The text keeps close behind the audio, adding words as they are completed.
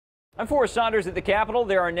I'm Forrest Saunders at the Capitol.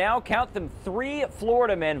 There are now, count them, 3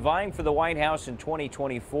 Florida men vying for the White House in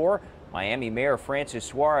 2024. Miami Mayor Francis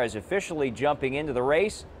Suarez officially jumping into the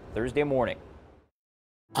race Thursday morning.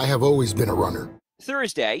 I have always been a runner.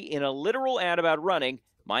 Thursday, in a literal ad about running,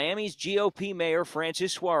 Miami's GOP Mayor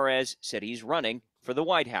Francis Suarez said he's running for the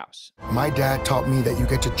White House. My dad taught me that you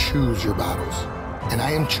get to choose your battles, and I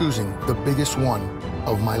am choosing the biggest one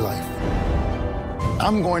of my life.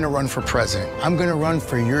 I'm going to run for president. I'm going to run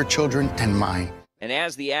for your children and mine. And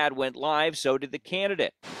as the ad went live, so did the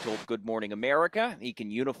candidate. He told Good Morning America he can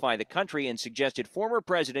unify the country and suggested former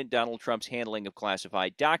President Donald Trump's handling of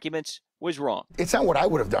classified documents was wrong. It's not what I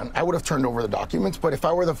would have done. I would have turned over the documents, but if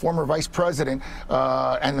I were the former vice president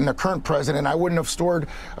and then the current president, I wouldn't have stored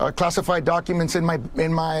classified documents in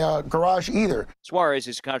my garage either. Suarez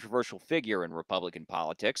is a controversial figure in Republican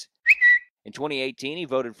politics. In 2018, he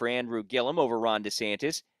voted for Andrew Gillum over Ron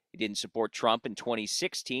DeSantis. He didn't support Trump in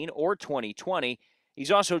 2016 or 2020. He's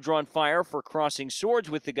also drawn fire for crossing swords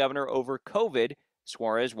with the governor over COVID,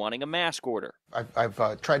 Suarez wanting a mask order.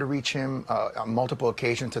 I've tried to reach him on multiple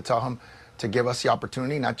occasions to tell him to give us the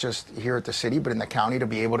opportunity, not just here at the city, but in the county, to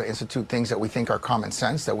be able to institute things that we think are common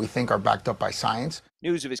sense, that we think are backed up by science.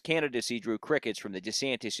 News of his candidacy drew crickets from the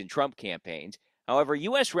DeSantis and Trump campaigns. However,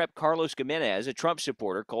 U.S. Rep. Carlos Gimenez, a Trump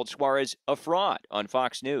supporter, called Suarez a fraud on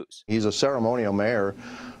Fox News. He's a ceremonial mayor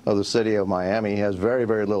of the city of Miami. He has very,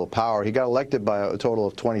 very little power. He got elected by a total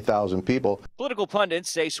of 20,000 people. Political pundits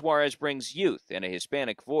say Suarez brings youth and a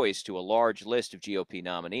Hispanic voice to a large list of GOP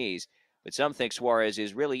nominees, but some think Suarez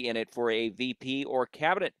is really in it for a VP or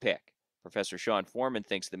cabinet pick. Professor Sean Foreman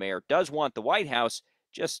thinks the mayor does want the White House,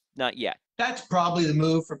 just not yet. That's probably the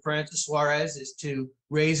move for Francis Suarez, is to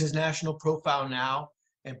raise his national profile now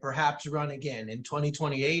and perhaps run again in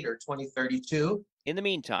 2028 or 2032. In the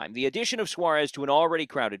meantime, the addition of Suarez to an already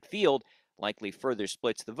crowded field likely further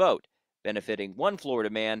splits the vote, benefiting one Florida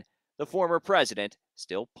man, the former president,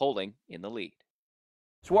 still polling in the lead.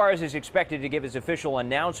 Suarez is expected to give his official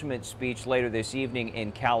announcement speech later this evening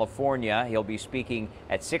in California. He'll be speaking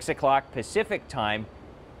at 6 o'clock Pacific time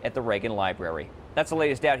at the Reagan Library. That's the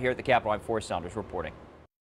latest out here at the Capitol. I'm Forrest Saunders reporting.